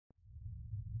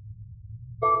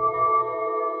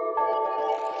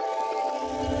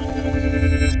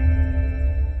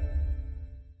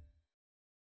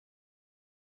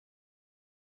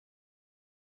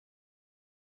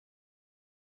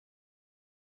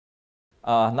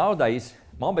Nowadays,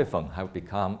 mobile phones have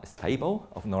become a staple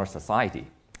of our society,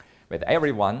 with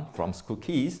everyone from school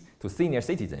kids to senior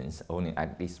citizens owning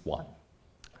at least one.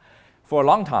 For a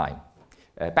long time,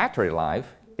 battery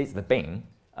life is the bane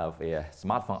of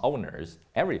smartphone owners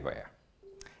everywhere,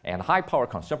 and high power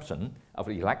consumption of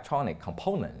electronic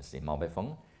components in mobile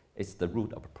phone is the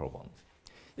root of the problem.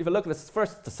 If you look at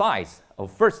the size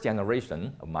of first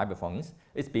generation of mobile phones,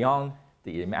 it's beyond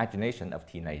the imagination of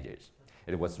teenagers.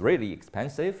 It was really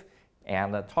expensive,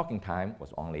 and the talking time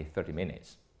was only 30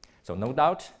 minutes. So no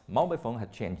doubt, mobile phones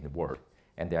have changed the world,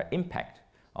 and their impact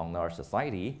on our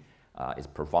society is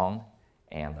profound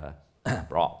and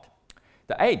broad.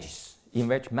 The ages in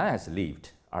which man has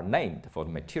lived are named for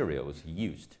the materials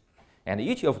used, and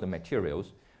each of the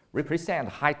materials represent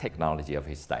high technology of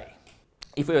his day.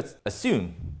 If we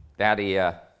assume that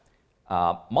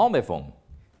mobile phone,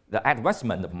 the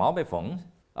advancement of mobile phones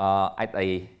at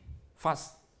a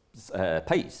fast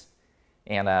pace,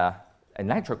 and a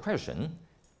natural question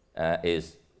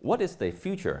is, what is the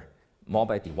future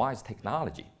mobile device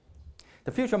technology?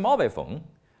 The future mobile phone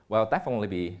will definitely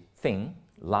be thin,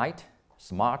 light,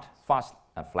 smart, fast,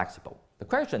 and flexible. The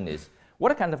question is,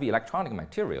 what kind of electronic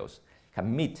materials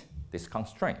can meet these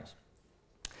constraints?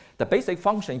 The basic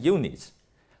function units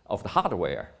of the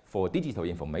hardware for digital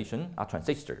information are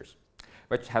transistors,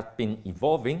 which have been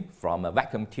evolving from a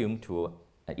vacuum tube to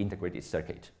an integrated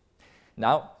circuit.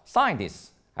 Now,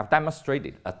 scientists have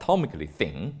demonstrated atomically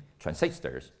thin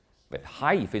transistors with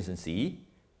high efficiency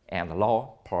and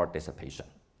low power dissipation.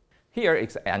 Here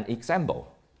is an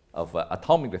example of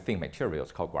atomically thin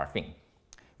materials called graphene,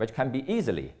 which can be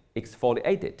easily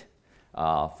exfoliated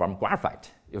from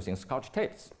graphite using Scotch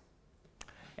tapes.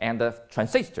 And the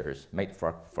transistors made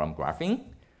from graphene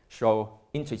show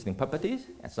interesting properties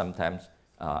and sometimes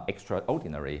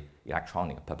extraordinary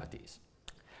electronic properties.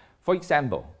 For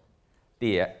example,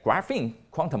 the graphene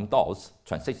quantum dots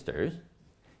transistors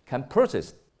can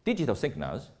process digital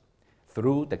signals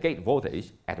through the gate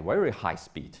voltage at very high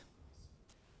speed.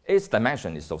 Its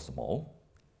dimension is so small,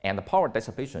 and the power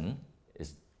dissipation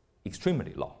is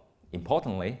extremely low.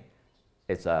 Importantly,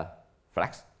 it's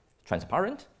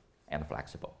transparent and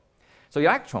flexible. So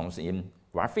electrons in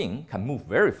graphene can move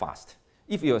very fast.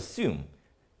 If you assume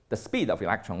the speed of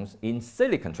electrons in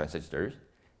silicon transistors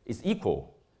is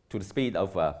equal to the speed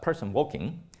of a person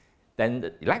walking, then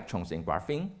the electrons in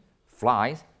graphene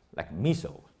fly like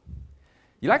missiles.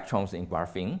 Electrons in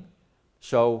graphene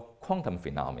show quantum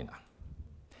phenomena.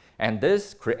 And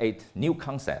this creates new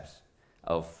concepts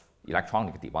of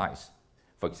electronic device.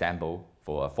 For example,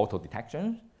 for photo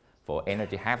detection, for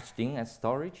energy harvesting and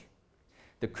storage.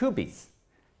 The qubits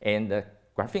in the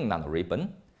graphene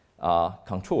nanoribbon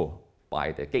controlled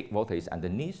by the gate voltage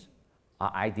underneath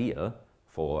are ideal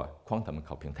for quantum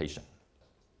computation.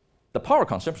 The power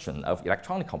consumption of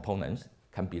electronic components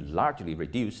can be largely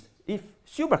reduced if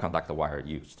superconductor wire are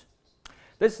used.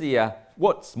 This is the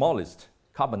world's smallest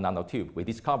carbon nanotube we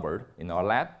discovered in our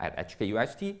lab at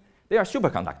HKUST. They are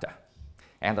superconductor,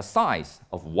 and the size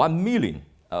of 1 million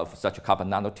of such carbon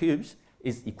nanotubes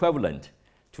is equivalent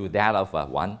to that of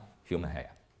one human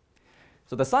hair.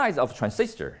 So the size of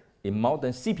transistor in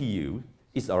modern CPU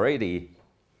is already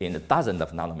in the dozens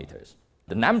of nanometers.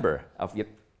 The number of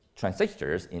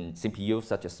transistors in CPU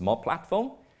such a small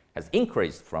platform has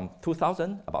increased from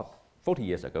 2,000 about 40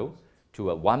 years ago to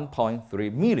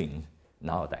 1.3 million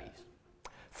nowadays.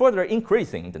 Further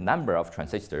increasing the number of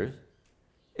transistors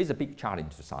is a big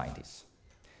challenge to scientists.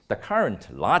 The current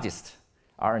largest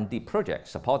R&D project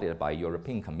supported by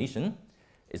European Commission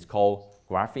is called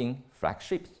Graphene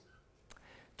Flagships,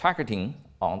 targeting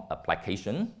on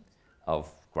application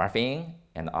of graphene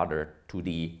and other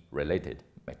 2D related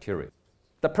materials.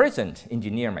 The present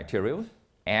engineered materials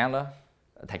and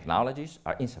technologies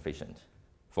are insufficient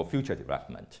for future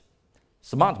development.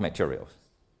 Smart materials,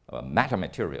 matter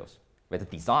materials with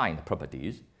designed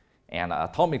properties and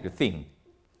atomically thin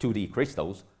 2D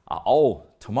crystals are all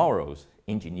tomorrow's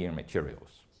engineered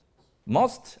materials.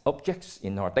 Most objects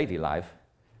in our daily life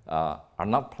are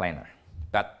not planar,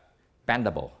 but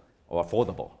bendable or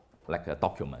foldable, like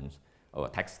documents or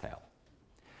textile.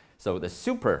 So the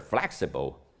super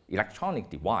flexible electronic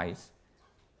devices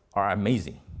are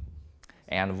amazing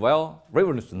and will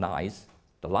revolutionize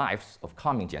the lives of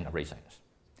coming generations.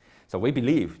 So we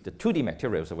believe the 2D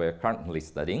materials we're currently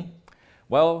studying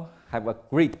will have a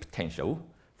great potential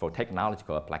for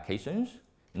technological applications,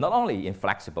 not only in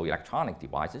flexible electronic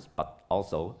devices, but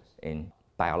also in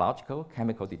biological,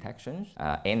 chemical detections,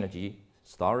 energy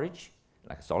storage,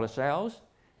 like solar cells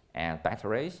and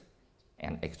batteries,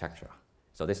 and etc.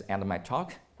 So this ends my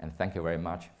talk, and thank you very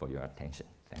much for your attention.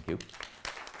 Thank you.